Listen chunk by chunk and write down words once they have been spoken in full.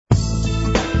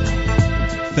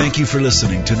Thank you for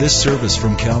listening to this service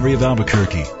from Calvary of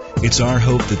Albuquerque. It's our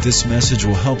hope that this message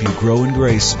will help you grow in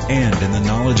grace and in the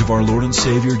knowledge of our Lord and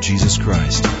Savior, Jesus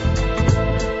Christ.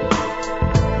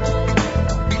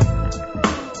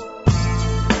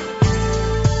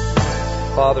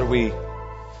 Father, we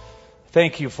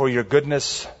thank you for your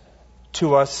goodness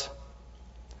to us.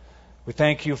 We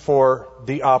thank you for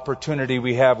the opportunity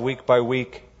we have week by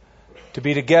week to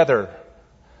be together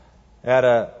at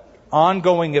an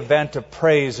ongoing event of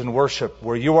praise and worship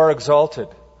where you are exalted,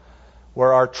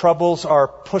 where our troubles are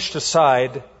pushed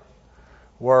aside,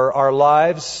 where our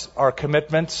lives, our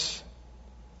commitments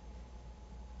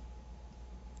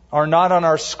are not on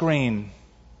our screen,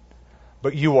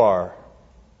 but you are.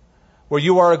 Where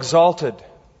you are exalted,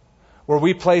 where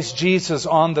we place Jesus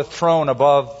on the throne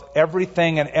above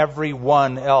everything and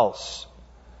everyone else.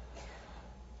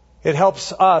 It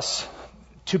helps us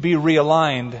to be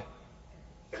realigned.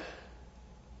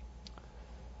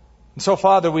 And so,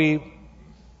 Father, we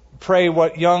pray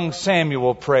what young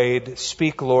Samuel prayed,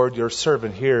 "Speak, Lord, your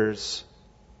servant hears."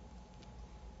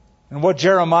 And what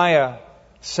Jeremiah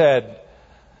said,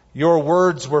 "Your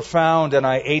words were found and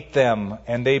I ate them,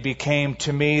 and they became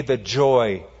to me the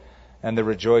joy and the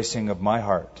rejoicing of my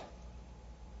heart."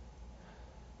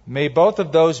 May both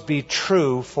of those be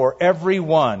true for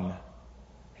everyone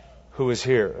who is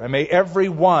here. And may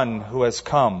everyone who has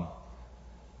come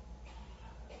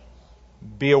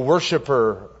be a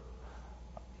worshiper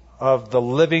of the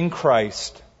living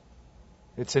Christ.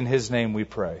 It's in His name we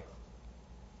pray.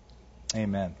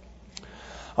 Amen.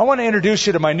 I want to introduce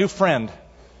you to my new friend.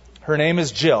 Her name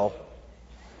is Jill.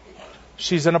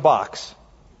 She's in a box.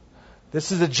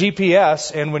 This is a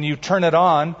GPS, and when you turn it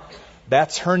on,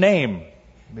 that's her name.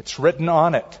 It's written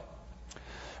on it.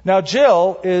 Now,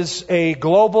 Jill is a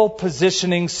global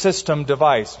positioning system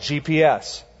device,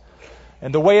 GPS.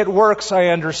 And the way it works, I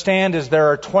understand, is there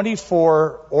are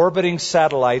 24 orbiting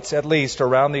satellites, at least,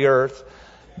 around the Earth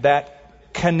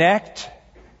that connect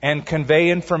and convey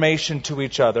information to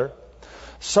each other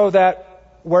so that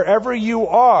wherever you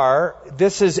are,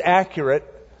 this is accurate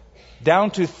down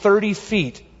to 30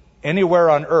 feet anywhere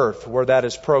on Earth where that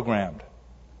is programmed.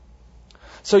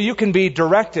 So you can be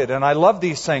directed, and I love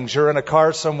these things. You're in a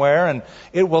car somewhere, and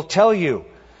it will tell you,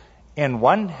 in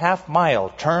 1/2 mile,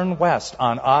 turn west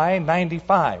on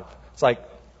I-95. It's like,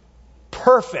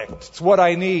 perfect. It's what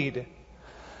I need.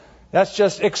 That's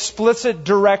just explicit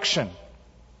direction.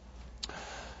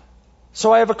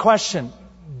 So I have a question.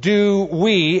 Do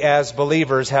we, as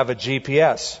believers, have a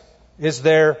GPS? Is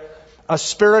there a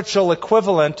spiritual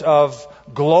equivalent of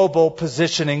global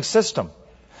positioning system?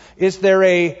 Is there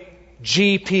a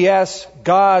GPS,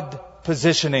 God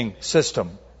positioning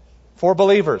system for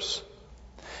believers?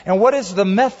 And what is the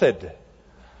method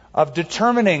of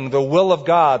determining the will of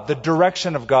God, the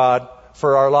direction of God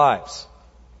for our lives?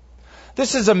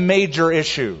 This is a major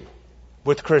issue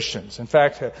with Christians. In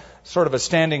fact, sort of a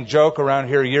standing joke around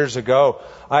here years ago,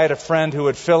 I had a friend who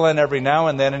would fill in every now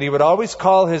and then, and he would always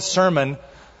call his sermon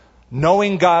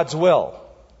Knowing God's Will.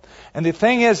 And the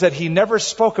thing is that he never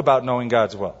spoke about knowing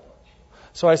God's will.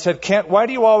 So I said, why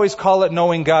do you always call it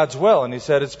Knowing God's Will? And he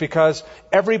said, it's because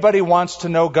everybody wants to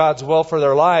know God's will for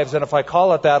their lives, and if I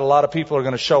call it that, a lot of people are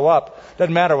going to show up.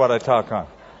 Doesn't matter what I talk on.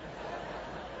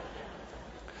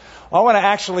 I want to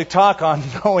actually talk on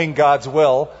knowing God's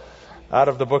will out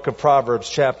of the book of Proverbs,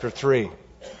 chapter 3.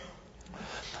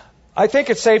 I think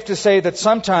it's safe to say that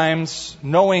sometimes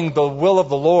knowing the will of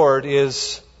the Lord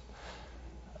is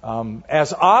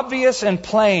as obvious and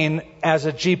plain as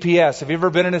a GPS. Have you ever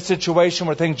been in a situation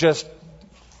where things just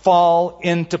fall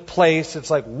into place? It's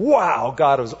like, wow,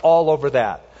 God was all over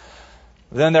that.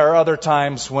 Then there are other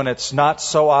times when it's not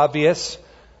so obvious,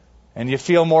 and you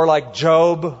feel more like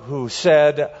Job, who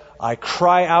said, I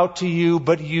cry out to you,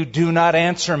 but you do not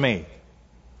answer me.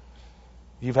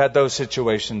 You've had those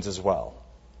situations as well.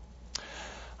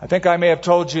 I think I may have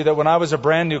told you that when I was a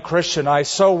brand new Christian, I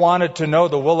so wanted to know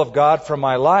the will of God for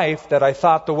my life that I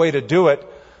thought the way to do it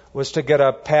was to get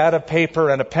a pad of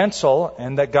paper and a pencil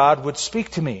and that God would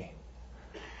speak to me.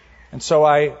 And so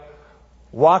I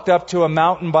walked up to a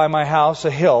mountain by my house, a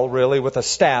hill really, with a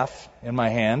staff in my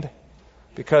hand,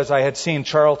 because I had seen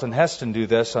Charlton Heston do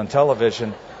this on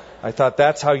television. I thought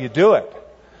that's how you do it.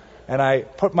 And I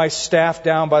put my staff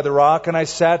down by the rock and I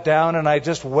sat down and I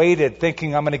just waited,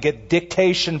 thinking I'm going to get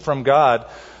dictation from God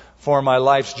for my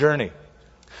life's journey.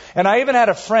 And I even had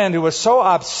a friend who was so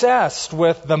obsessed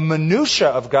with the minutia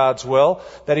of God's will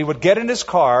that he would get in his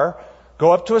car,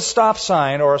 go up to a stop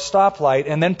sign or a stoplight,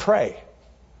 and then pray.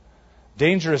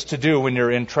 Dangerous to do when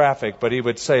you're in traffic, but he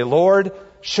would say, Lord,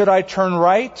 should I turn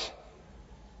right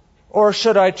or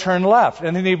should I turn left?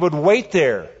 And then he would wait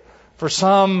there for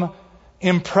some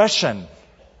impression.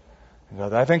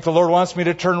 I think the Lord wants me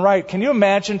to turn right. Can you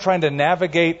imagine trying to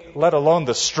navigate, let alone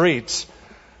the streets,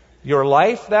 your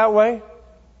life that way?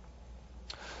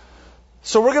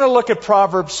 So we're going to look at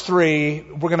Proverbs 3.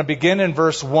 We're going to begin in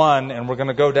verse 1 and we're going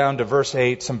to go down to verse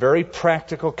 8. Some very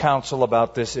practical counsel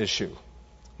about this issue.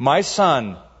 My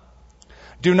son,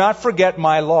 do not forget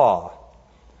my law,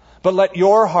 but let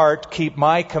your heart keep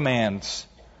my commands.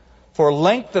 For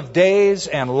length of days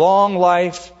and long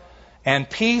life and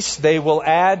peace they will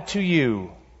add to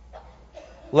you.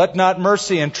 Let not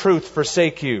mercy and truth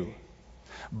forsake you.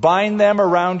 Bind them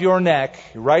around your neck,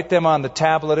 write them on the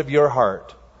tablet of your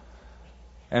heart.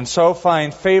 And so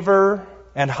find favor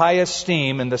and high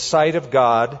esteem in the sight of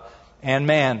God and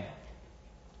man.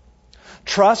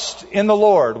 Trust in the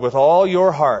Lord with all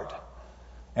your heart,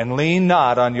 and lean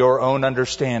not on your own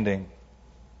understanding.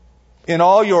 In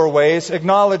all your ways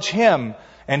acknowledge Him,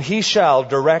 and He shall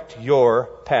direct your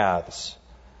paths.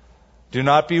 Do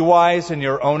not be wise in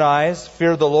your own eyes.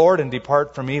 Fear the Lord and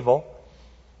depart from evil.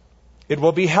 It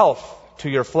will be health to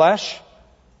your flesh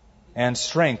and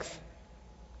strength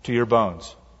to your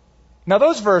bones. Now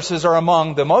those verses are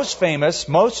among the most famous,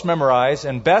 most memorized,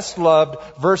 and best loved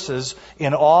verses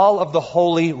in all of the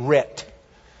Holy Writ.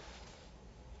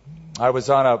 I was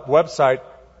on a website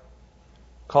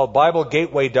called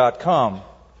BibleGateway.com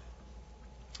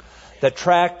that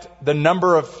tracked the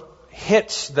number of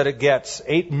hits that it gets,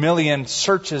 8 million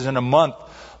searches in a month,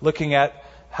 looking at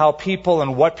how people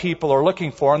and what people are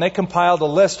looking for. And they compiled a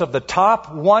list of the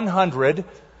top 100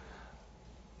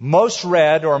 most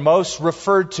read or most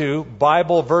referred to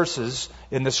Bible verses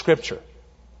in the Scripture.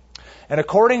 And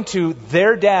according to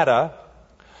their data,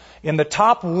 in the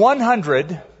top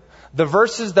 100, the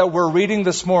verses that we're reading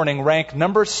this morning rank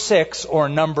number 6 or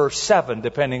number 7,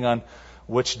 depending on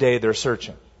which day they're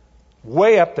searching.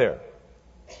 Way up there.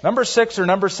 Number 6 or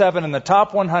number 7 in the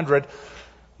top 100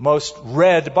 most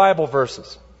read Bible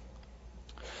verses.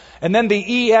 And then the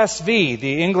ESV,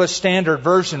 the English Standard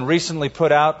Version, recently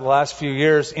put out the last few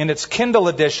years in its Kindle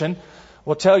edition,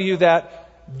 will tell you that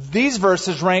these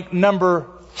verses rank number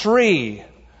 3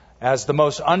 as the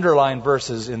most underlined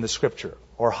verses in the Scripture,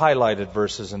 or highlighted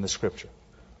verses in the Scripture.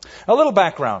 A little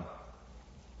background.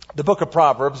 The book of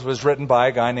Proverbs was written by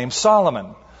a guy named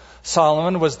Solomon.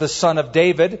 Solomon was the son of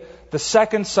David, the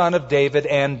second son of David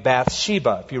and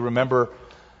Bathsheba. If you remember,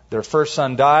 their first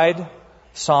son died.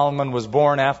 Solomon was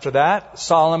born after that.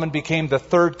 Solomon became the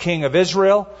third king of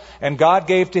Israel, and God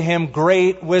gave to him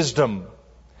great wisdom.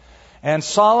 And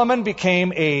Solomon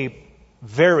became a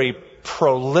very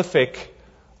prolific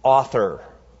author.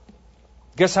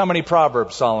 Guess how many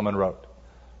Proverbs Solomon wrote?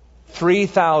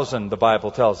 3,000, the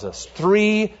Bible tells us.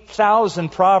 3,000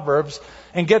 Proverbs.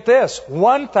 And get this,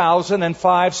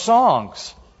 1,005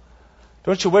 songs.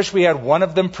 Don't you wish we had one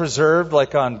of them preserved,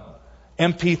 like on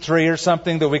MP3 or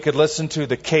something, that we could listen to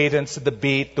the cadence, the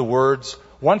beat, the words?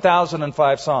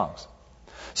 1,005 songs.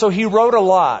 So he wrote a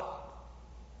lot.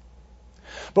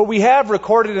 But we have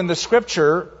recorded in the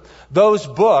Scripture those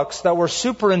books that were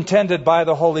superintended by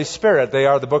the Holy Spirit. They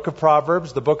are the book of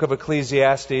Proverbs, the book of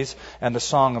Ecclesiastes, and the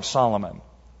Song of Solomon.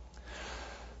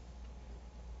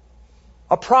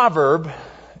 A proverb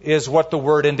is what the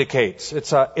word indicates.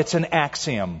 It's an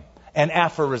axiom, an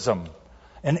aphorism,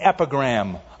 an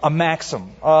epigram, a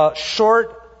maxim, a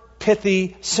short,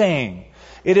 pithy saying.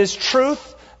 It is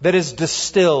truth that is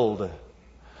distilled.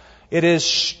 It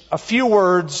is a few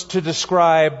words to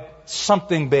describe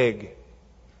something big.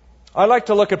 I like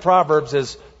to look at Proverbs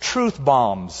as truth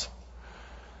bombs.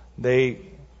 They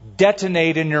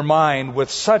detonate in your mind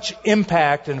with such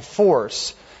impact and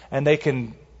force, and they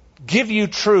can give you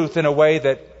truth in a way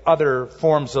that other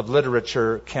forms of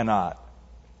literature cannot.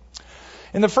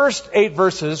 In the first 8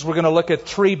 verses, we're going to look at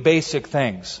 3 basic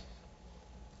things.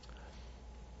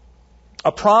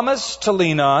 A promise to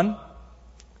lean on,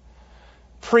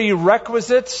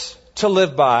 prerequisites to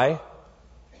live by,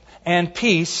 and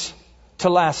peace to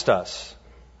last us.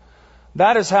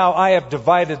 That is how I have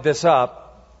divided this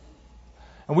up.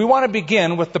 And we want to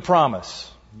begin with the promise,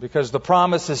 because the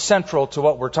promise is central to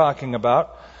what we're talking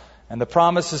about. And the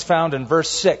promise is found in verse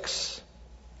 6.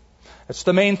 It's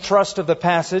the main thrust of the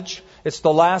passage. It's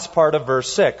the last part of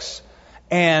verse 6.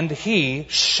 And He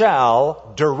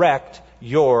shall direct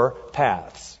your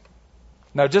paths.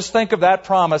 Now just think of that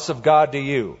promise of God to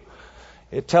you.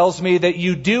 It tells me that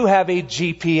you do have a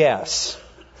GPS.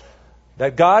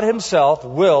 That God Himself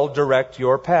will direct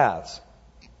your paths.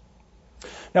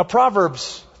 Now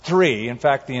Proverbs 3, in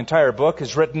fact the entire book,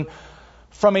 is written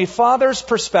from a father's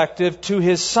perspective to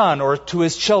his son or to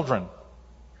his children.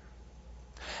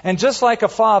 And just like a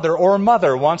father or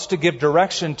mother wants to give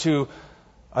direction to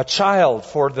a child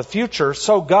for the future,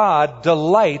 so God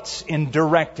delights in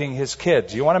directing His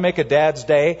kids. You want to make a dad's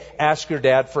day? Ask your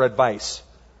dad for advice.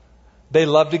 They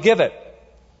love to give it.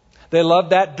 They love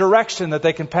that direction that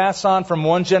they can pass on from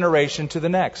one generation to the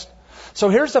next. So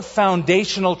here's a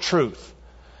foundational truth,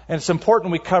 and it's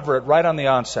important we cover it right on the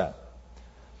onset.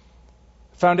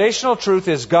 Foundational truth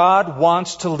is God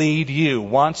wants to lead you,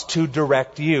 wants to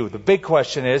direct you. The big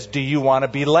question is, do you want to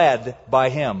be led by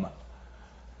Him?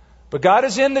 But God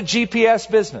is in the GPS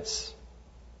business.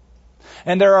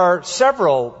 And there are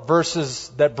several verses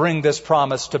that bring this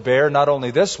promise to bear, not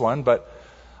only this one, but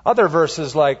other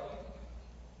verses like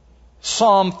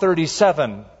Psalm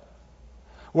 37,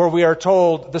 where we are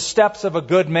told, the steps of a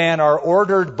good man are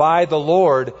ordered by the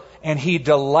Lord, and He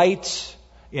delights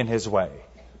in His way.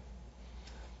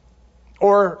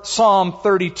 Or Psalm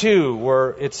 32, where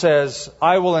it says,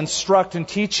 I will instruct and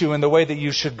teach you in the way that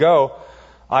you should go.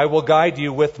 I will guide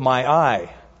you with my eye.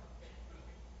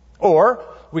 Or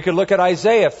we could look at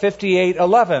Isaiah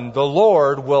 58:11. The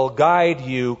Lord will guide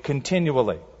you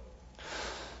continually.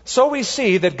 So we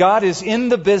see that God is in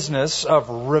the business of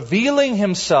revealing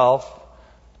Himself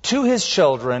to His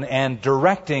children and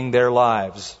directing their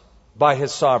lives by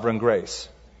His sovereign grace.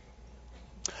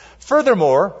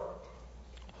 Furthermore,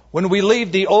 when we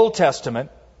leave the Old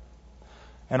Testament,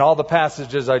 and all the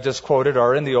passages I just quoted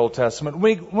are in the Old Testament,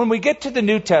 when we get to the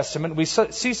New Testament, we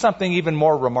see something even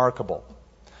more remarkable.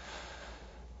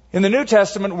 In the New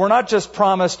Testament, we're not just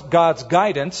promised God's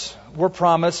guidance, we're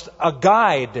promised a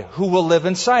guide who will live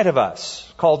inside of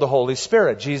us, called the Holy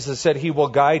Spirit. Jesus said He will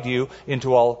guide you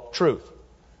into all truth.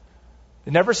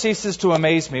 It never ceases to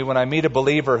amaze me when I meet a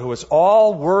believer who is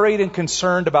all worried and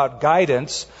concerned about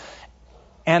guidance,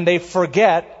 and they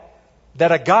forget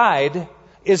that a guide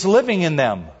is living in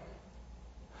them,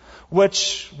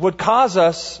 which would cause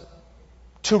us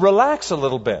to relax a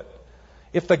little bit.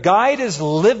 If the guide is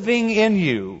living in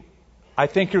you, I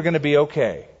think you're going to be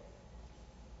okay.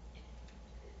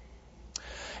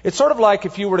 It's sort of like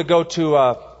if you were to go to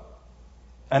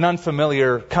an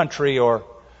unfamiliar country or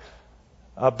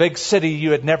a big city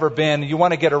you had never been, you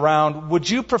want to get around. Would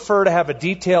you prefer to have a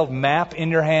detailed map in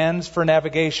your hands for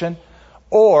navigation,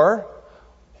 or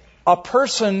a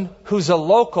person who's a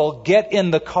local get in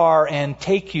the car and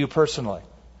take you personally?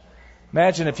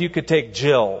 Imagine if you could take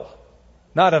Jill,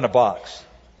 not in a box,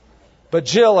 but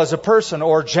Jill as a person,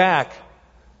 or Jack,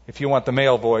 if you want the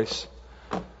male voice,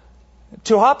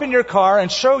 to hop in your car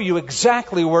and show you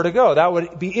exactly where to go. That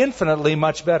would be infinitely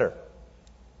much better.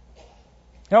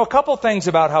 Now, a couple things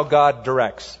about how God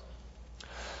directs.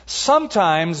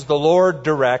 Sometimes the Lord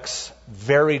directs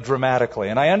very dramatically.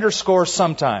 And I underscore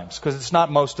sometimes, because it's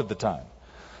not most of the time.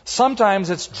 Sometimes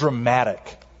it's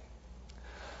dramatic.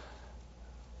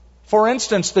 For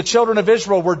instance, the children of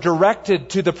Israel were directed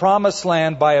to the promised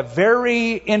land by a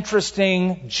very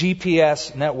interesting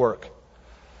GPS network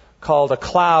called a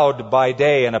cloud by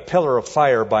day and a pillar of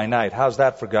fire by night. How's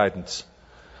that for guidance?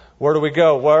 Where do we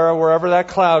go? Wherever that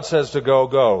cloud says to go,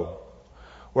 go.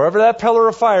 Wherever that pillar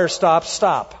of fire stops,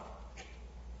 stop.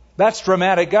 That's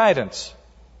dramatic guidance.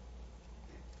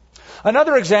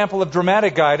 Another example of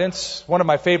dramatic guidance, one of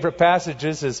my favorite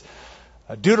passages, is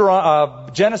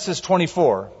Genesis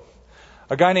 24.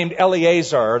 A guy named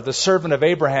Eleazar, the servant of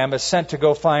Abraham, is sent to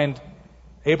go find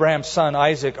Abraham's son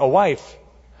Isaac a wife.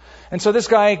 And so this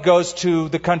guy goes to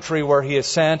the country where he is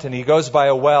sent, and he goes by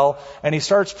a well, and he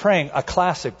starts praying a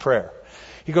classic prayer.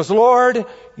 He goes, Lord,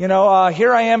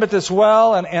 here I am at this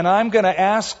well, and I'm going to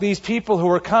ask these people who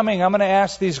are coming, I'm going to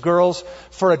ask these girls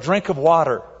for a drink of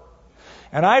water.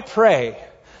 And I pray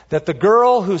that the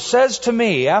girl who says to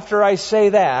me, after I say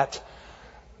that,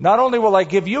 not only will I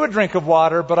give you a drink of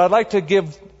water, but I'd like to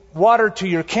give water to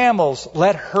your camels.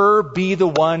 Let her be the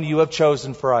one you have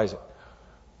chosen for Isaac.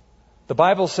 The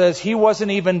Bible says he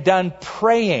wasn't even done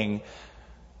praying,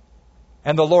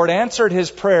 and the Lord answered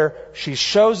his prayer. She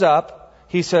shows up.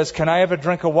 He says, can I have a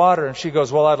drink of water? And she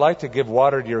goes, well, I'd like to give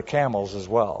water to your camels as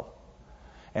well.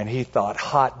 And he thought,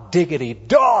 hot diggity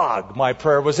dog, my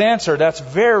prayer was answered. That's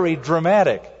very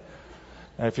dramatic.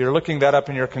 And if you're looking that up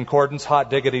in your concordance, hot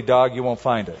diggity dog, you won't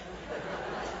find it.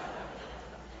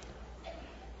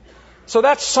 So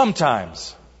that's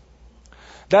sometimes.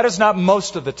 That is not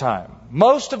most of the time.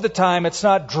 Most of the time, it's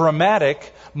not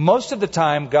dramatic. Most of the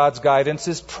time, God's guidance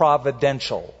is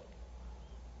providential.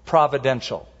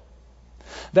 Providential.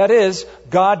 That is,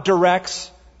 God directs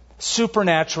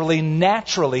supernaturally,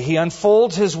 naturally. He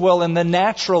unfolds His will in the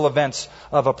natural events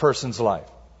of a person's life.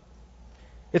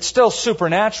 It's still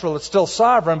supernatural, it's still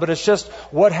sovereign, but it's just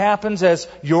what happens as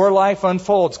your life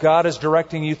unfolds. God is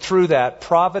directing you through that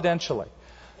providentially.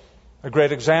 A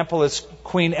great example is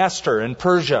Queen Esther in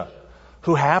Persia,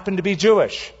 who happened to be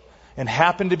Jewish and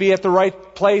happened to be at the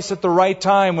right place at the right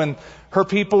time when her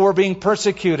people were being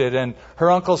persecuted. And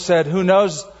her uncle said, who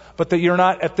knows but that you're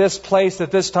not at this place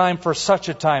at this time for such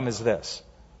a time as this.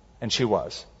 And she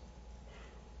was.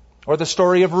 Or the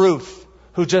story of Ruth,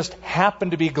 who just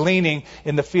happened to be gleaning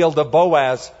in the field of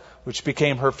Boaz, which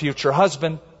became her future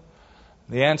husband,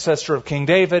 the ancestor of King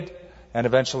David, and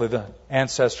eventually the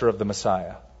ancestor of the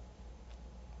Messiah.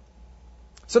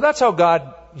 So that's how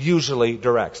God usually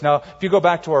directs. Now, if you go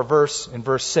back to our verse, in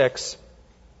verse 6,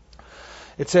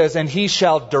 it says, and he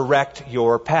shall direct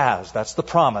your paths. That's the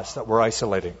promise that we're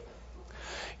isolating.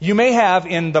 You may have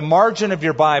in the margin of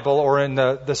your Bible or in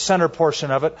the center portion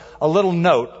of it a little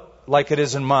note, like it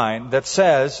is in mine, that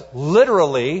says,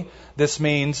 literally, this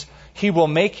means he will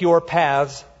make your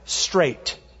paths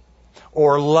straight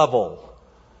or level.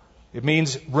 It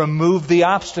means remove the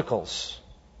obstacles.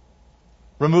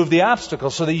 Remove the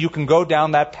obstacles so that you can go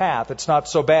down that path. It's not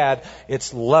so bad.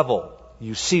 It's level.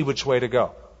 You see which way to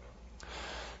go.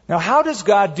 Now, how does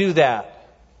God do that?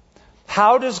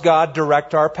 How does God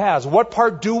direct our paths? What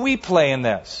part do we play in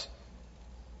this?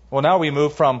 Well, now we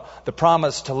move from the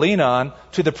promise to lean on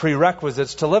to the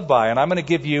prerequisites to live by. And I'm going to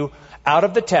give you, out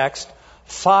of the text,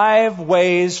 5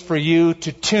 ways for you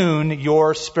to tune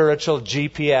your spiritual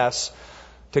GPS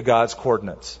to God's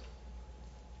coordinates.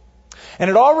 And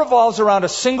it all revolves around a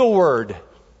single word.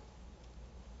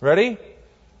 Ready?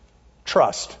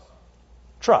 Trust.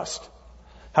 Trust.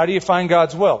 How do you find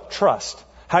God's will? Trust.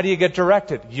 How do you get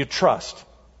directed? You trust.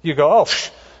 You go,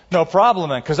 no problem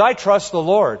then, because I trust the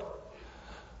Lord.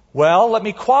 Well, let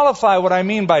me qualify what I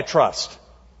mean by trust.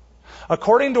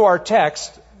 According to our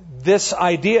text, this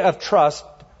idea of trust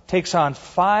takes on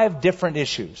 5 different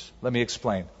issues. Let me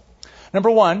explain.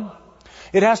 Number 1,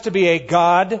 it has to be a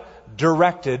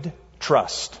God-directed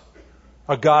trust.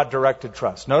 A God-directed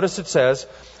trust. Notice it says,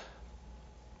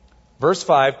 verse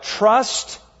 5,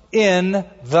 trust in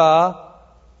the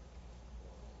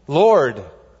Lord.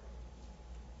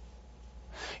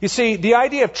 You see, the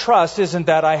idea of trust isn't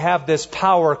that I have this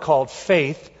power called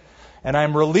faith, and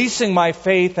I'm releasing my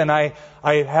faith, and I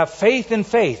have faith in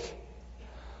faith.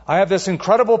 I have this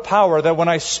incredible power that when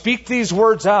I speak these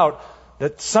words out,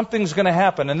 that something's going to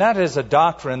happen. And that is a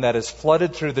doctrine that has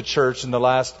flooded through the church in the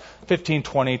last 15,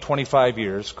 20, 25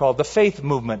 years called the faith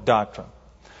movement doctrine.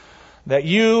 That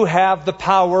you have the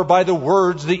power by the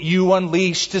words that you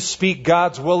unleash to speak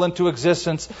God's will into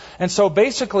existence. And so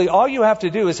basically all you have to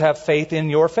do is have faith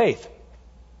in your faith.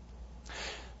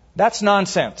 That's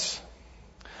nonsense.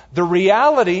 The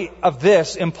reality of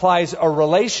this implies a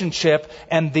relationship,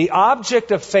 and the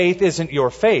object of faith isn't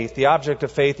your faith. The object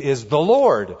of faith is the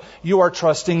Lord. You are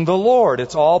trusting the Lord.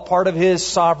 It's all part of His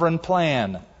sovereign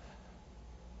plan.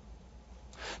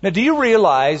 Now, do you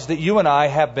realize that you and I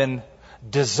have been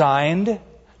designed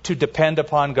to depend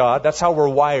upon God? That's how we're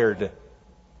wired.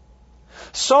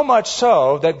 So much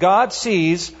so that God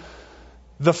sees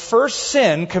the first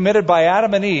sin committed by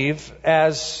Adam and Eve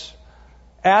as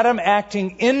Adam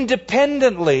acting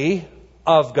independently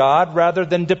of God rather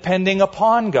than depending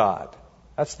upon God.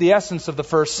 That's the essence of the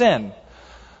first sin.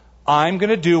 I'm going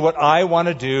to do what I want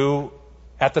to do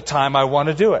at the time I want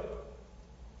to do it.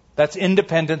 That's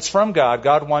independence from God.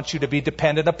 God wants you to be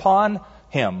dependent upon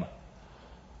Him.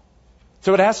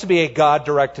 So it has to be a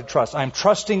God-directed trust. I'm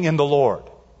trusting in the Lord.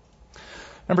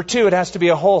 Number 2, it has to be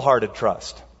a wholehearted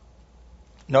trust.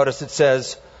 Notice it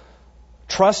says,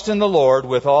 trust in the Lord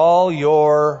with all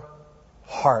your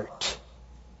heart.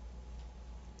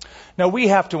 Now, we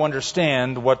have to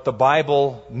understand what the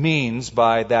Bible means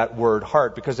by that word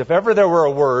heart, because if ever there were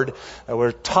a word that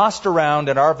were tossed around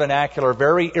in our vernacular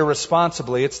very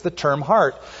irresponsibly, it's the term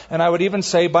heart. And I would even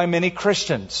say by many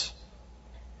Christians.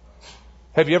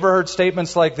 Have you ever heard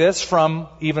statements like this from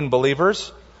even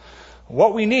believers?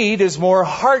 What we need is more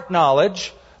heart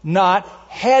knowledge, not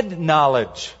head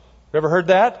knowledge. You ever heard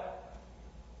that?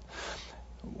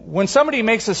 When somebody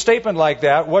makes a statement like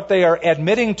that, what they are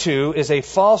admitting to is a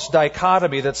false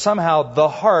dichotomy that somehow the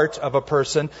heart of a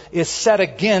person is set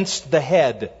against the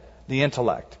head, the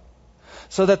intellect.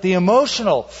 So that the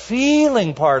emotional,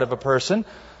 feeling part of a person,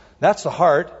 that's the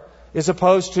heart, is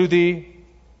opposed to the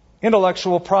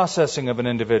intellectual processing of an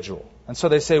individual. And so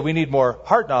they say we need more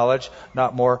heart knowledge,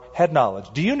 not more head knowledge.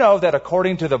 Do you know that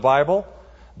according to the Bible,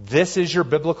 this is your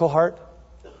biblical heart?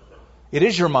 It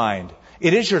is your mind.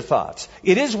 It is your thoughts.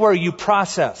 It is where you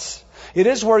process. It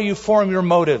is where you form your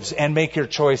motives and make your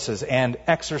choices and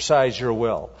exercise your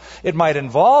will. It might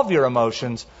involve your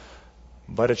emotions,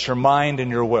 but it's your mind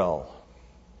and your will.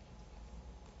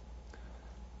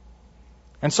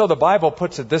 And so the Bible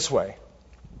puts it this way.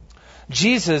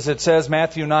 Jesus, it says,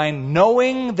 Matthew 9,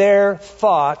 knowing their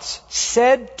thoughts,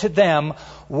 said to them,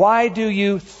 why do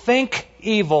you think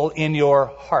evil in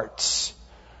your hearts?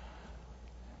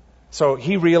 So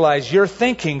he realized you're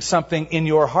thinking something in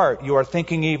your heart. You are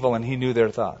thinking evil, and he knew their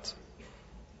thoughts.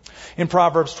 In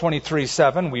Proverbs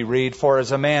 23:7, we read, for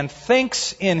as a man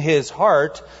thinks in his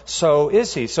heart, so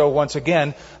is he. So once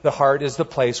again, the heart is the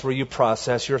place where you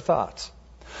process your thoughts.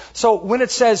 So when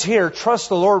it says here, trust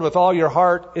the Lord with all your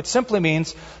heart, it simply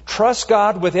means trust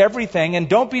God with everything and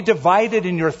don't be divided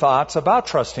in your thoughts about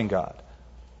trusting God.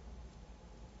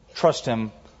 Trust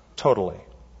Him totally.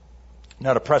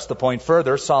 Now to press the point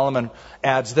further, Solomon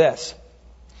adds this.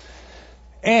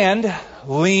 And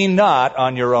lean not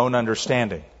on your own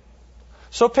understanding.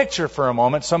 So picture for a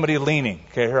moment somebody leaning.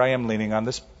 Okay, here I am leaning on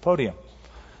this podium.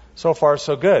 So far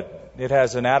so good. It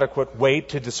has an adequate weight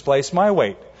to displace my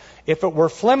weight. If it were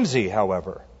flimsy,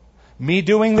 however, me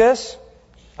doing this,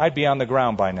 I'd be on the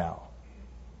ground by now.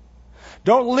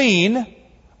 Don't lean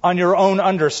on your own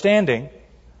understanding,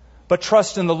 but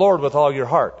trust in the Lord with all your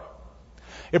heart.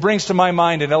 It brings to my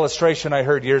mind an illustration I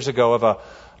heard years ago of a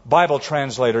Bible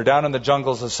translator down in the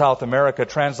jungles of South America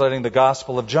translating the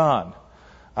Gospel of John.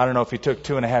 I don't know if he took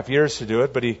 2.5 years to do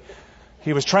it, but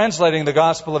he was translating the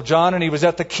Gospel of John, and he was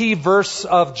at the key verse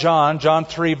of John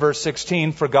 3, verse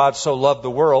 16, for God so loved the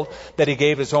world that He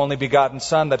gave His only begotten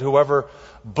Son, that whoever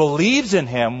believes in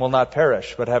Him will not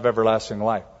perish, but have everlasting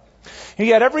life. He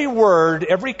had every word,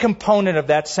 every component of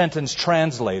that sentence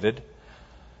translated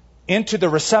into the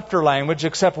receptor language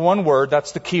except one word,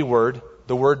 that's the key word,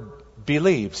 the word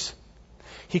believes.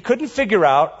 He couldn't figure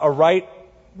out a right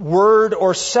word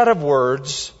or set of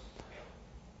words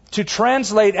to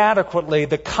translate adequately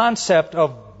the concept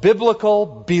of biblical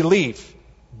belief,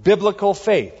 biblical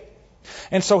faith.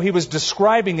 And so he was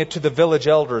describing it to the village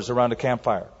elders around a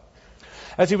campfire.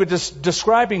 As he was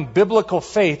describing biblical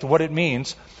faith, what it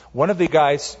means, one of the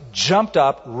guys jumped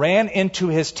up, ran into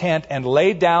his tent, and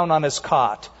laid down on his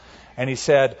cot. And he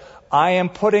said, I am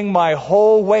putting my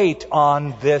whole weight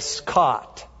on this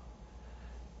cot.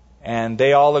 And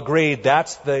they all agreed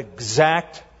that's the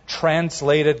exact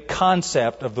translated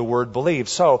concept of the word believe.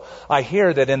 So I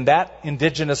hear that in that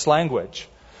indigenous language,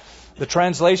 the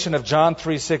translation of John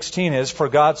 3:16 is, for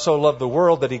God so loved the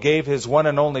world that He gave His one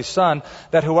and only Son,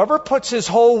 that whoever puts his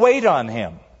whole weight on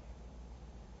Him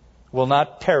will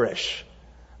not perish,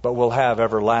 but will have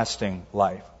everlasting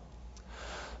life.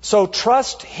 So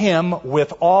trust Him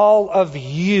with all of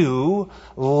you,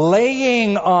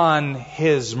 laying on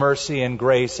His mercy and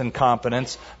grace and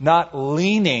competence, not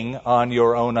leaning on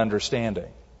your own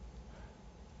understanding.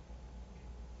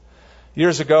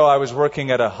 Years ago, I was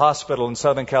working at a hospital in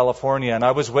Southern California, and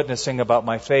I was witnessing about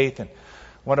my faith, and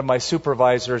one of my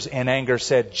supervisors in anger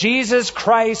said, Jesus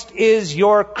Christ is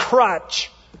your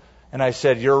crutch. And I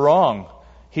said, you're wrong.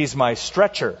 He's my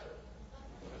stretcher.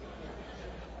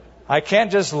 I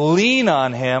can't just lean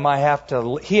on Him.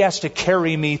 He has to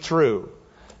carry me through.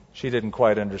 She didn't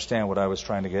quite understand what I was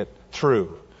trying to get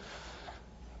through.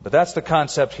 But that's the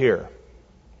concept here.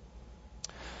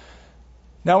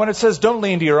 Now, when it says don't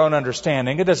lean to your own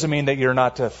understanding, it doesn't mean that you're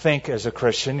not to think as a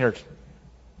Christian. You're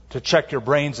to check your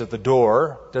brains at the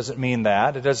door. It doesn't mean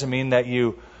that. It doesn't mean that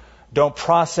you don't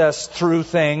process through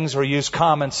things or use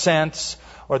common sense,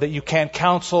 or that you can't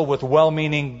counsel with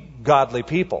well-meaning, godly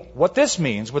people. What this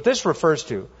means, what this refers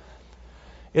to,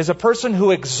 is a person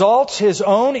who exalts his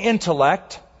own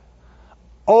intellect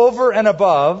over and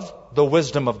above the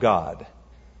wisdom of God.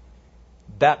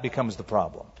 That becomes the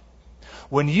problem.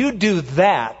 When you do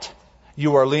that,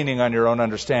 you are leaning on your own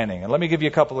understanding. And let me give you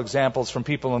a couple examples from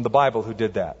people in the Bible who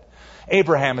did that.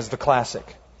 Abraham is the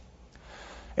classic.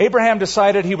 Abraham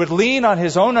decided he would lean on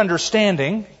his own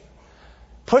understanding,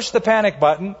 push the panic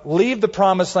button, leave the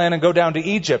promised land, and go down to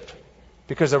Egypt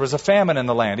because there was a famine in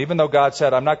the land. Even though God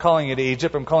said, I'm not calling you to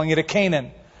Egypt, I'm calling you to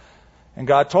Canaan. And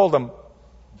God told him,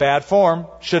 bad form,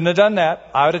 shouldn't have done that.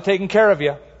 I would have taken care of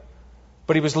you.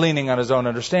 But he was leaning on his own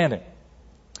understanding.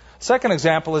 Second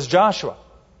example is Joshua,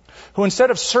 who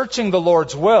instead of searching the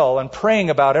Lord's will and praying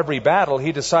about every battle,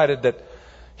 he decided that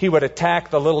he would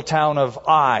attack the little town of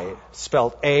Ai,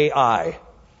 spelled A-I.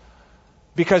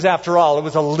 Because after all, it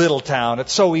was a little town.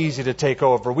 It's so easy to take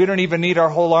over. We don't even need our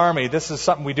whole army. This is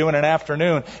something we do in an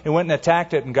afternoon. He went and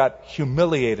attacked it and got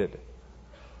humiliated.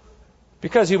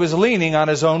 Because he was leaning on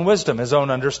his own wisdom, his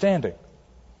own understanding.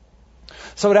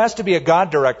 So it has to be a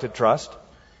God-directed trust.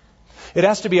 It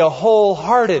has to be a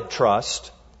wholehearted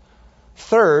trust.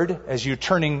 Third, as you're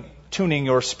tuning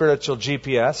your spiritual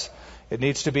GPS, it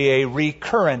needs to be a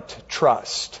recurrent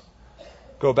trust.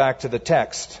 Go back to the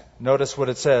text. Notice what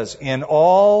it says. In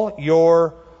all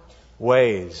your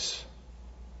ways,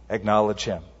 acknowledge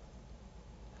Him.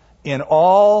 In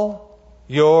all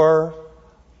your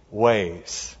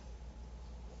ways.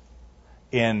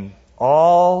 In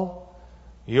all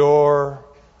your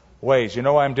ways. You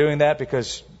know why I'm doing that?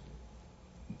 Because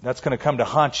that's going to come to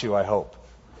haunt you, I hope,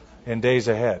 in days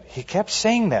ahead. He kept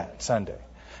saying that Sunday.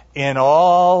 In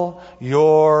all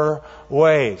your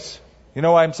ways. You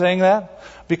know why I'm saying that?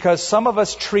 Because some of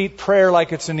us treat prayer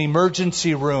like it's an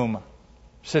emergency room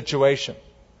situation.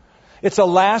 It's a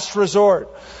last resort.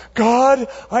 God,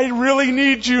 I really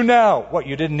need you now. What,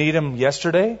 you didn't need Him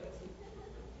yesterday?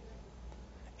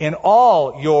 In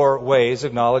all your ways,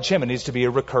 acknowledge Him. It needs to be a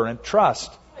recurrent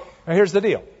trust. Now here's the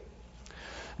deal.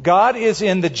 God is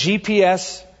in the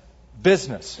GPS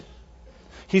business.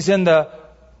 He's in the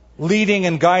leading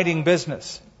and guiding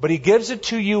business. But He gives it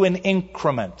to you in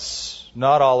increments,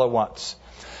 not all at once.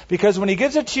 Because when He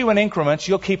gives it to you in increments,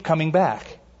 you'll keep coming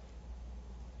back.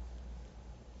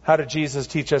 How did Jesus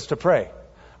teach us to pray?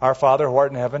 Our Father who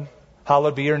art in heaven,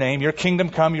 hallowed be your name. Your kingdom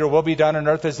come, your will be done on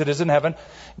earth as it is in heaven.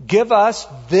 Give us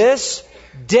this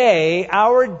day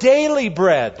our daily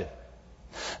bread.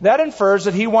 That infers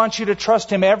that He wants you to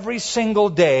trust Him every single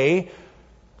day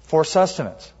for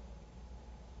sustenance.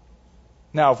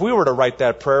 Now, if we were to write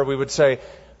that prayer, we would say,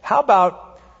 how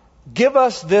about give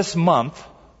us this month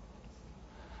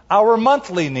our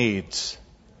monthly needs?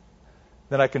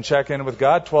 Then I can check in with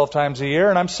God 12 times a year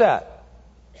and I'm set.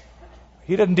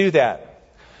 He didn't do that.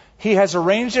 He has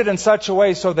arranged it in such a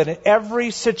way so that in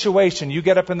every situation, you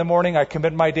get up in the morning, I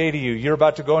commit my day to you. You're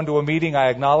about to go into a meeting, I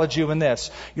acknowledge you in this.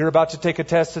 You're about to take a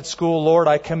test at school, Lord,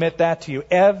 I commit that to you.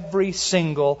 Every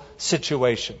single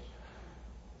situation.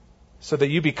 So that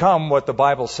you become what the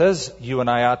Bible says you and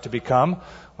I ought to become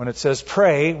when it says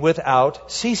pray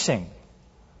without ceasing.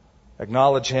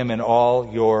 Acknowledge Him in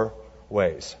all your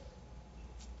ways.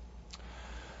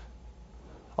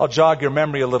 I'll jog your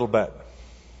memory a little bit.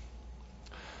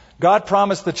 God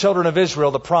promised the children of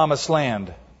Israel the promised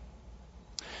land.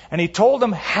 And He told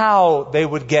them how they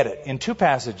would get it in two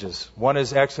passages. One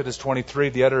is Exodus 23,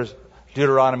 the other is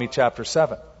Deuteronomy chapter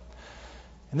 7.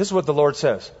 And this is what the Lord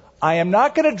says. I am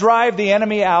not going to drive the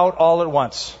enemy out all at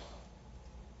once.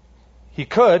 He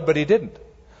could, but He didn't.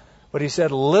 But He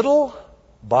said little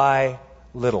by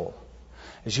little.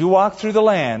 As you walk through the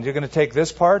land, you're going to take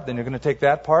this part, then you're going to take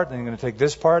that part, then you're going to take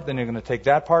this part, then you're going to take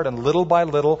that part, and little by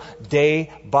little,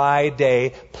 day by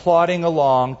day, plodding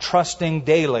along, trusting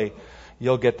daily,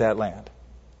 you'll get that land.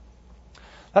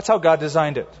 That's how God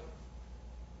designed it.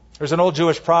 There's an old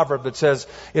Jewish proverb that says,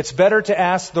 it's better to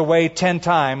ask the way 10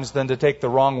 times than to take the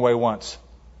wrong way once.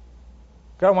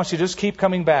 God wants you to just keep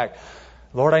coming back.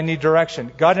 Lord, I need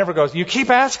direction. God never goes, you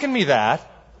keep asking me that.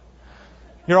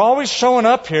 You're always showing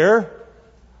up here.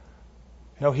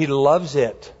 No, He loves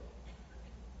it.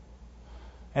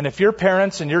 And if your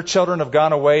parents and your children have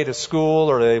gone away to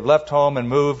school or they've left home and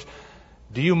moved,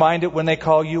 do you mind it when they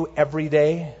call you every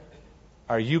day?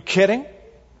 Are you kidding?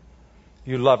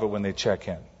 You love it when they check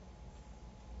in.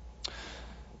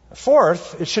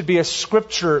 Fourth, it should be a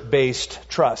Scripture-based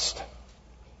trust.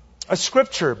 A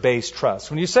Scripture-based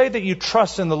trust. When you say that you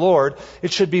trust in the Lord,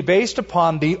 it should be based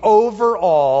upon the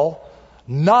overall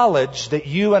knowledge that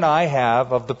you and I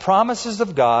have of the promises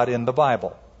of God in the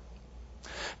Bible.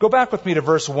 Go back with me to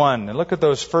verse 1 and look at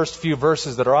those first few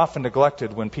verses that are often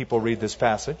neglected when people read this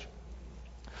passage.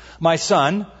 My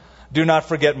son, do not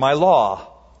forget my law,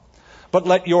 but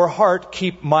let your heart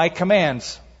keep my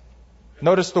commands.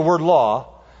 Notice the word law.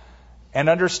 And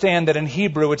understand that in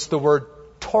Hebrew it's the word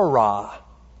Torah,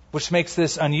 which makes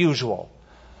this unusual.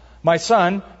 My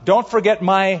son, don't forget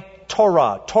my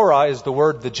Torah. Torah is the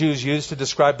word the Jews use to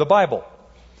describe the Bible.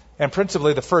 And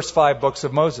principally the first 5 books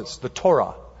of Moses, the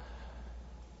Torah.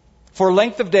 For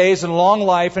length of days and long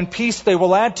life and peace they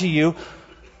will add to you.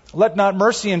 Let not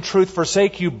mercy and truth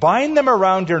forsake you. Bind them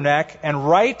around your neck and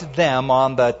write them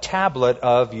on the tablet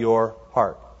of your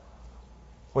heart.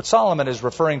 What Solomon is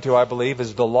referring to, I believe,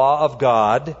 is the law of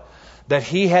God that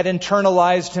he had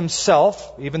internalized himself,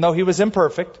 even though he was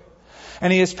imperfect.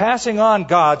 And he is passing on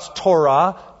God's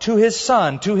Torah to his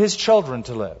son, to his children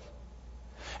to live.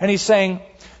 And he's saying,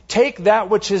 take that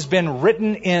which has been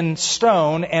written in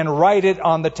stone and write it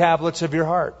on the tablets of your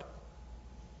heart.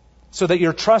 So that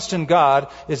your trust in God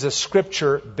is a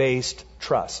Scripture-based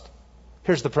trust.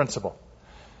 Here's the principle.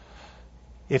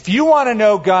 If you want to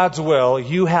know God's will,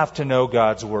 you have to know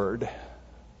God's Word.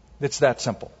 It's that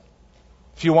simple.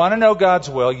 If you want to know God's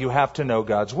will, you have to know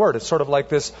God's Word. It's sort of like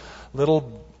this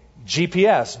little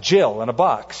GPS, Jill, in a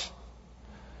box.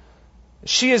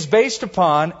 She is based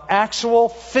upon actual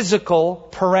physical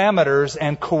parameters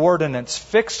and coordinates,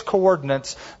 fixed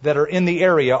coordinates that are in the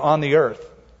area on the earth,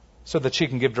 so that she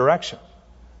can give direction.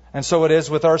 And so it is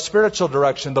with our spiritual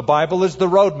direction. The Bible is the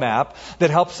roadmap that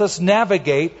helps us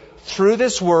navigate through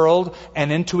this world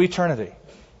and into eternity.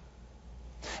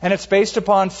 And it's based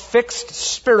upon fixed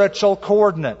spiritual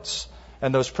coordinates.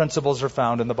 And those principles are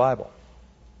found in the Bible.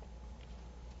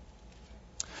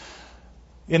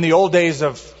 In the old days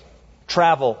of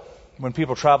travel, when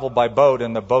people traveled by boat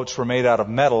and the boats were made out of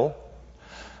metal,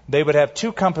 they would have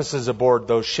two compasses aboard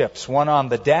those ships, one on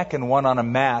the deck and one on a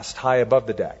mast high above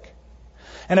the deck.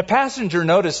 And a passenger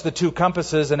noticed the two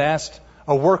compasses and asked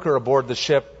a worker aboard the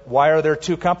ship, why are there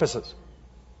two compasses?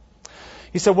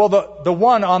 He said, well, the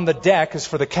one on the deck is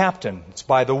for the captain. It's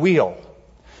by the wheel.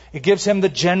 It gives him the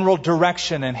general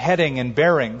direction and heading and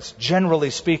bearings, generally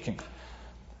speaking.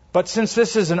 But since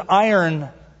this is an iron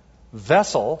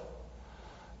vessel,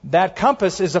 that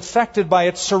compass is affected by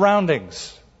its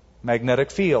surroundings, magnetic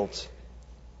fields.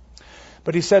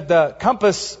 But he said the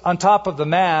compass on top of the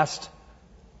mast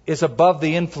is above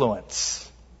the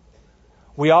influence.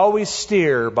 We always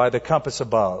steer by the compass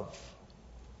above.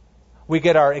 We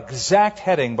get our exact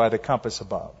heading by the compass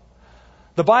above.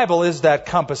 The Bible is that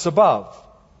compass above.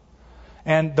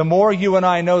 And the more you and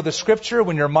I know the Scripture,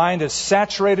 when your mind is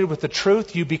saturated with the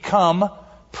truth, you become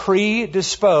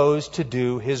predisposed to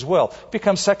do His will. It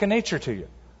becomes second nature to you.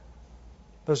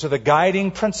 Those are the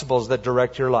guiding principles that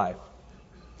direct your life.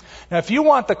 Now, if you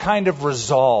want the kind of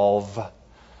resolve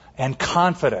and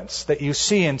confidence that you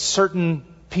see in certain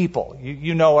people,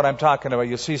 you know what I'm talking about.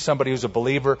 You see somebody who's a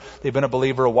believer, they've been a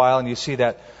believer a while, and you see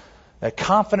that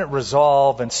confident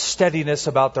resolve and steadiness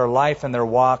about their life and their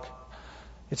walk.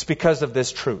 It's because of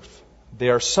this truth. They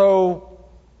are so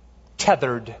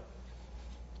tethered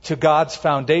to God's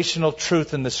foundational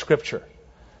truth in the Scripture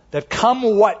that come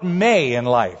what may in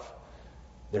life,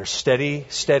 they're steady,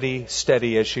 steady,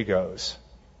 steady as she goes.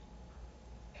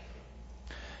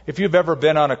 If you've ever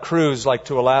been on a cruise like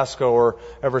to Alaska or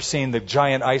ever seen the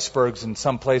giant icebergs in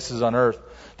some places on Earth,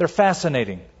 they're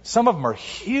fascinating. Some of them are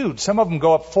huge. Some of them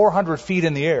go up 400 feet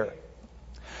in the air.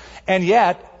 And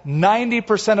yet,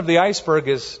 90% of the iceberg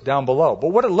is down below. But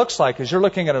what it looks like is you're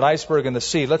looking at an iceberg in the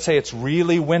sea. Let's say it's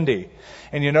really windy.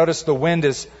 And you notice the wind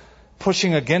is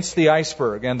pushing against the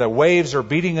iceberg and the waves are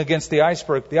beating against the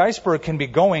iceberg. The iceberg can be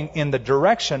going in the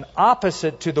direction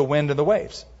opposite to the wind and the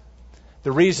waves.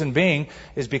 The reason being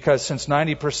is because since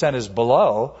 90% is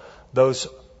below, those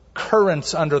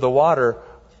currents under the water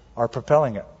are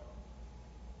propelling it.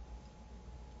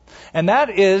 And that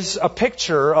is a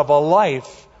picture of a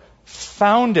life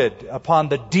founded upon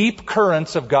the deep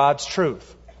currents of God's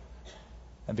truth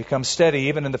and become steady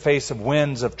even in the face of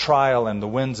winds of trial and the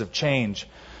winds of change,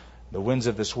 the winds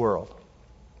of this world.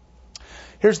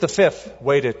 Here's the fifth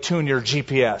way to tune your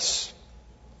GPS.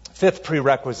 Fifth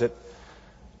prerequisite.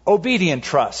 Obedient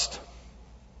trust.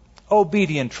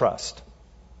 Obedient trust.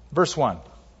 Verse 1.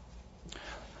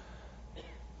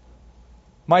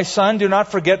 My son, do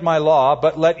not forget my law,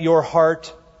 but let your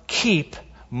heart keep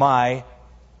my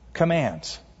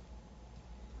commands.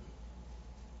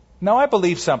 Now I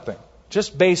believe something,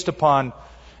 just based upon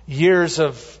years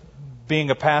of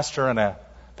being a pastor and a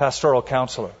pastoral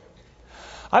counselor.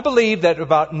 I believe that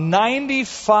about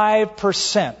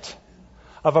 95%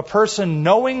 of a person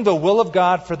knowing the will of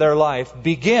God for their life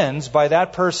begins by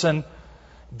that person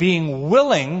being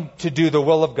willing to do the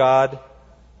will of God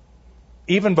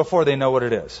even before they know what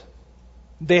it is.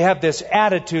 They have this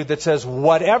attitude that says,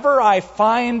 whatever I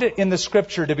find in the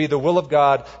Scripture to be the will of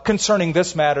God concerning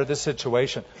this matter, this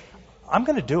situation, I'm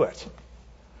going to do it.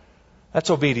 That's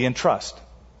obedient trust.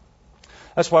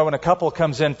 That's why when a couple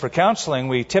comes in for counseling,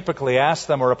 we typically ask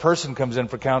them, or a person comes in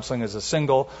for counseling as a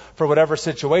single, for whatever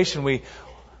situation, we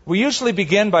usually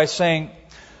begin by saying,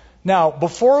 now,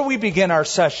 before we begin our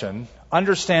session,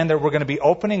 understand that we're going to be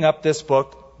opening up this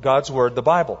book, God's Word, the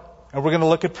Bible. And we're going to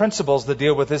look at principles that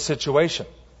deal with this situation.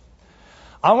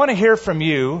 I want to hear from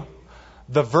you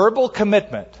the verbal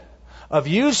commitment of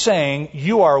you saying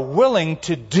you are willing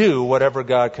to do whatever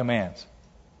God commands.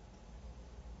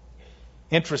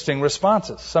 Interesting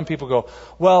responses. Some people go,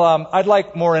 well, I'd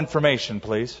like more information,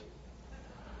 please.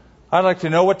 I'd like to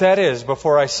know what that is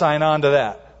before I sign on to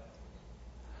that.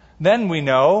 Then we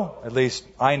know, at least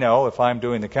I know if I'm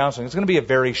doing the counseling, it's going to be a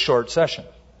very short session.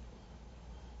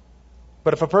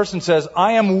 But if a person says,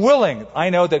 I am willing, I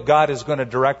know that God is going to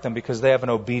direct them because they have an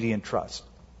obedient trust.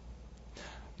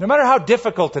 No matter how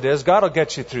difficult it is, God will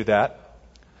get you through that.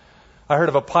 I heard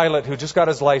of a pilot who just got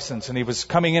his license, and he was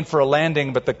coming in for a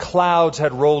landing, but the clouds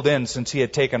had rolled in since he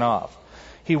had taken off.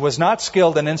 He was not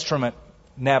skilled in instrument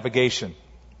navigation.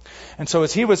 And so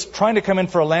as he was trying to come in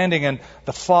for a landing and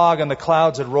the fog and the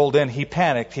clouds had rolled in, he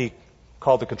panicked. He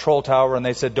called the control tower and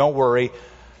they said, "Don't worry,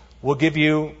 we'll give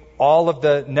you all of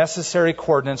the necessary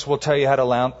coordinates. We'll tell you how to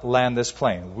land this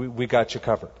plane. We got you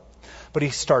covered." But he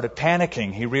started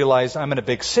panicking. He realized, I'm in a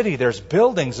big city. There's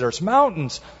buildings, there's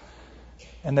mountains.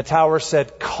 And the tower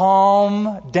said,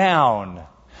 "Calm down.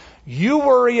 You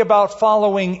worry about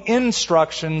following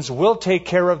instructions. We'll take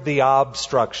care of the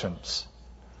obstructions."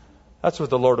 That's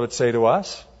what the Lord would say to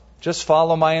us. Just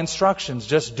follow my instructions.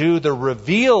 Just do the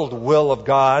revealed will of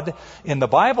God in the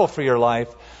Bible for your life,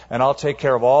 and I'll take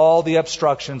care of all the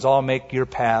obstructions. I'll make your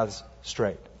paths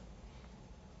straight.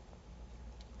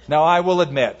 Now, I will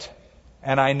admit,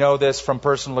 and I know this from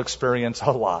personal experience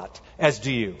a lot, as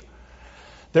do you,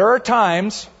 there are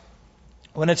times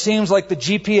when it seems like the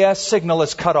GPS signal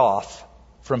is cut off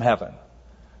from heaven.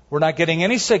 We're not getting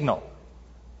any signal.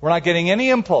 We're not getting any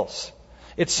impulse.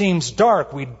 It seems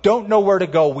dark. We don't know where to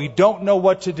go. We don't know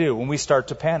what to do. And we start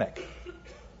to panic.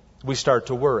 We start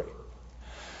to worry.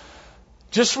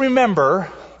 Just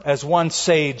remember, as one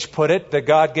sage put it, that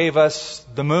God gave us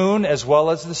the moon as well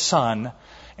as the sun.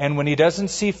 And when He doesn't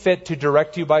see fit to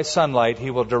direct you by sunlight,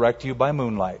 He will direct you by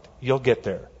moonlight. You'll get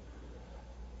there.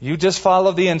 You just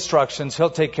follow the instructions. He'll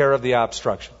take care of the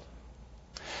obstruction.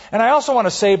 And I also want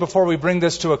to say, before we bring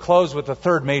this to a close with the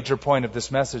third major point of this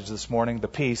message this morning, the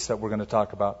peace that we're going to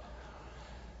talk about.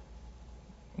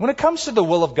 When it comes to the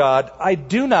will of God, I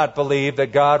do not believe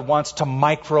that God wants to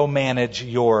micromanage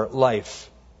your life.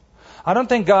 I don't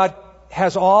think God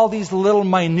has all these little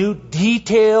minute,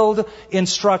 detailed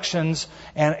instructions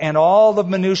and all the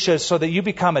minutiae so that you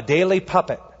become a daily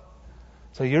puppet.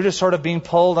 So you're just sort of being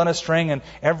pulled on a string, and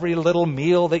every little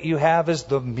meal that you have is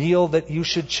the meal that you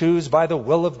should choose by the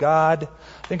will of God.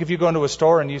 I think if you go into a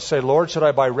store and you say, "Lord, should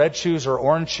I buy red shoes or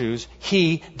orange shoes?"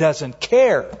 He doesn't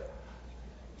care.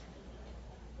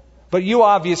 But you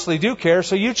obviously do care,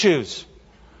 so you choose.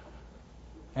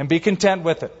 And be content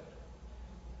with it.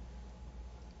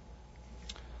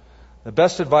 The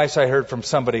best advice I heard from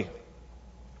somebody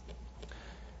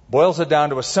boils it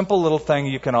down to a simple little thing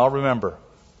you can all remember.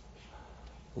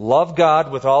 Love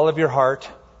God with all of your heart,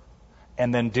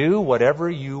 and then do whatever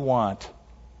you want.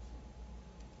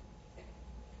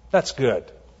 That's good.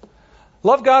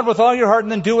 Love God with all your heart,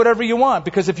 and then do whatever you want.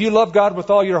 Because if you love God with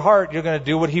all your heart, you're going to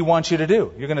do what He wants you to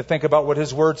do. You're going to think about what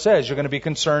His Word says. You're going to be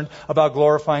concerned about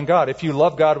glorifying God. If you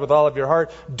love God with all of your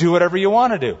heart, do whatever you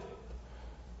want to do.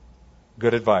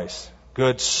 Good advice.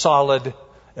 Good, solid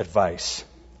advice.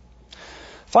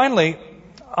 Finally,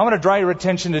 I want to draw your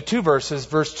attention to two verses,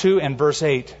 verse 2 and verse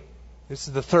 8. This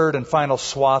is the third and final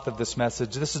swath of this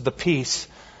message. This is the peace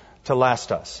to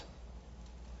last us.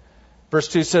 Verse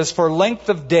 2 says, "For length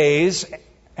of days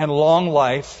and long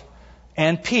life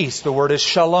and peace," the word is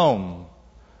shalom,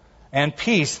 "and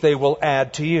peace they will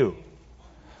add to you."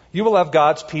 You will have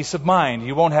God's peace of mind.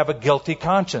 You won't have a guilty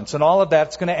conscience. And all of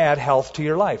that's going to add health to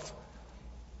your life.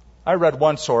 I read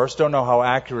one source, don't know how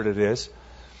accurate it is,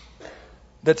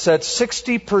 that said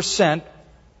 60%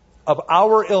 of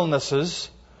our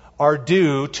illnesses are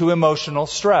due to emotional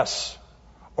stress,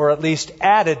 or at least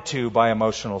added to by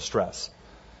emotional stress.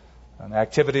 And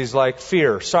activities like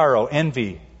fear, sorrow,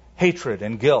 envy, hatred,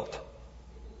 and guilt.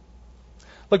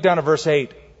 Look down at verse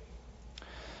 8.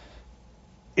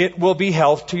 "It will be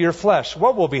health to your flesh."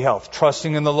 What will be health?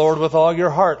 Trusting in the Lord with all your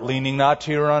heart, leaning not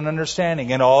to your own understanding,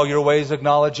 in all your ways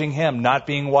acknowledging Him, not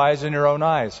being wise in your own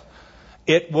eyes.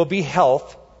 It will be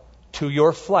health to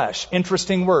your flesh.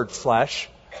 Interesting word, flesh.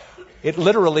 It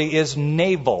literally is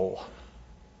navel.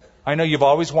 I know you've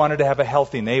always wanted to have a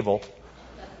healthy navel.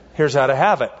 Here's how to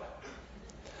have it.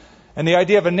 And the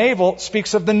idea of a navel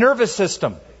speaks of the nervous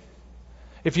system.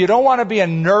 If you don't want to be a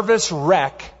nervous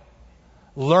wreck,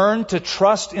 learn to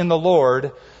trust in the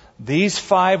Lord. These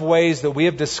 5 ways that we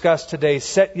have discussed today,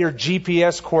 set your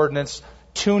GPS coordinates,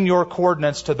 tune your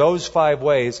coordinates to those 5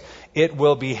 ways. It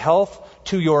will be health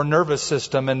to your nervous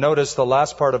system. And notice the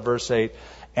last part of verse 8.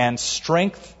 And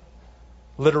strength,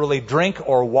 literally drink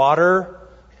or water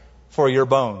for your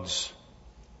bones.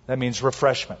 That means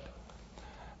refreshment.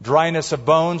 Dryness of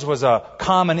bones was a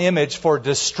common image for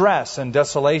distress and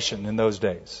desolation in those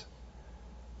days.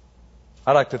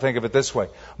 I like to think of it this way.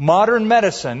 Modern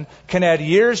medicine can add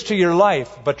years to your life,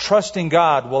 but trusting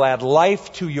God will add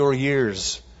life to your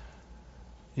years.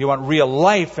 You want real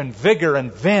life and vigor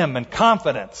and vim and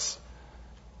confidence.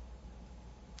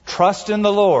 Trust in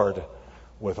the Lord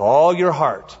with all your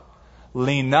heart.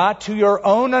 Lean not to your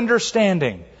own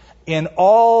understanding. In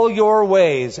all your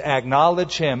ways,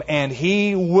 acknowledge Him, and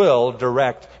He will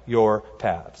direct your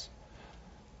paths.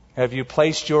 Have you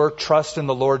placed your trust in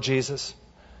the Lord Jesus?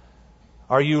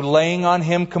 Are you laying on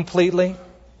Him completely?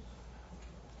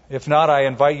 If not, I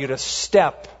invite you to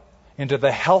step into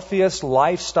the healthiest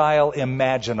lifestyle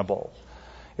imaginable.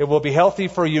 It will be healthy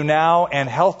for you now and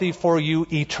healthy for you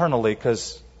eternally,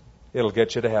 because it'll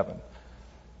get you to heaven.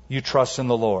 You trust in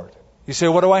the Lord. You say,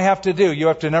 what do I have to do? You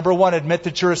have to, number one, admit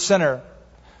that you're a sinner,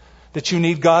 that you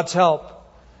need God's help,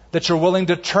 that you're willing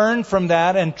to turn from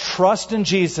that and trust in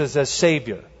Jesus as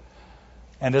Savior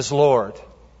and as Lord,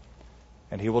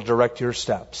 and He will direct your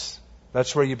steps.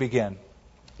 That's where you begin.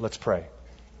 Let's pray.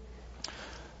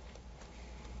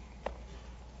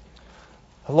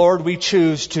 Lord, we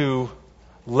choose to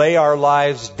lay our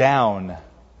lives down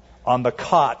on the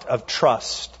cot of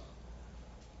trust,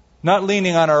 not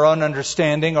leaning on our own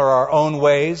understanding or our own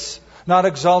ways, not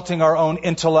exalting our own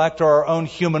intellect or our own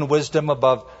human wisdom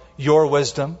above your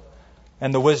wisdom,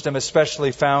 and the wisdom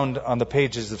especially found on the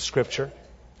pages of Scripture.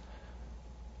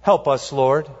 Help us,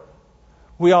 Lord.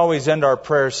 We always end our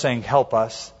prayers saying, help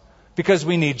us, because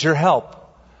we need your help.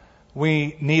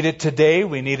 We need it today,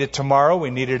 we need it tomorrow, we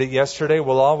needed it yesterday,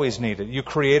 we'll always need it. You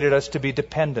created us to be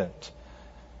dependent,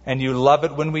 and you love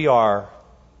it when we are.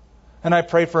 And I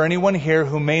pray for anyone here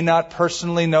who may not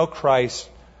personally know Christ,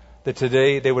 that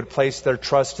today they would place their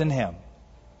trust in Him.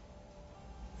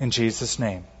 In Jesus'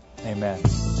 name, amen.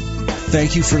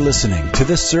 Thank you for listening to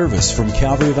this service from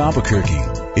Calvary of Albuquerque.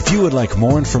 If you would like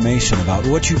more information about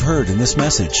what you've heard in this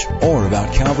message or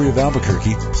about Calvary of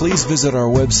Albuquerque, please visit our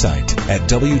website at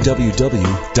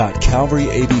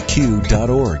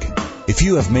www.calvaryabq.org. If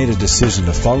you have made a decision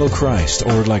to follow Christ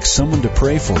or would like someone to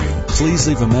pray for you, please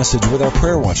leave a message with our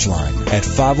Prayer Watch line at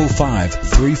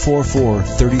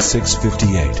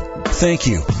 505-344-3658. Thank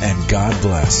you, and God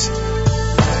bless.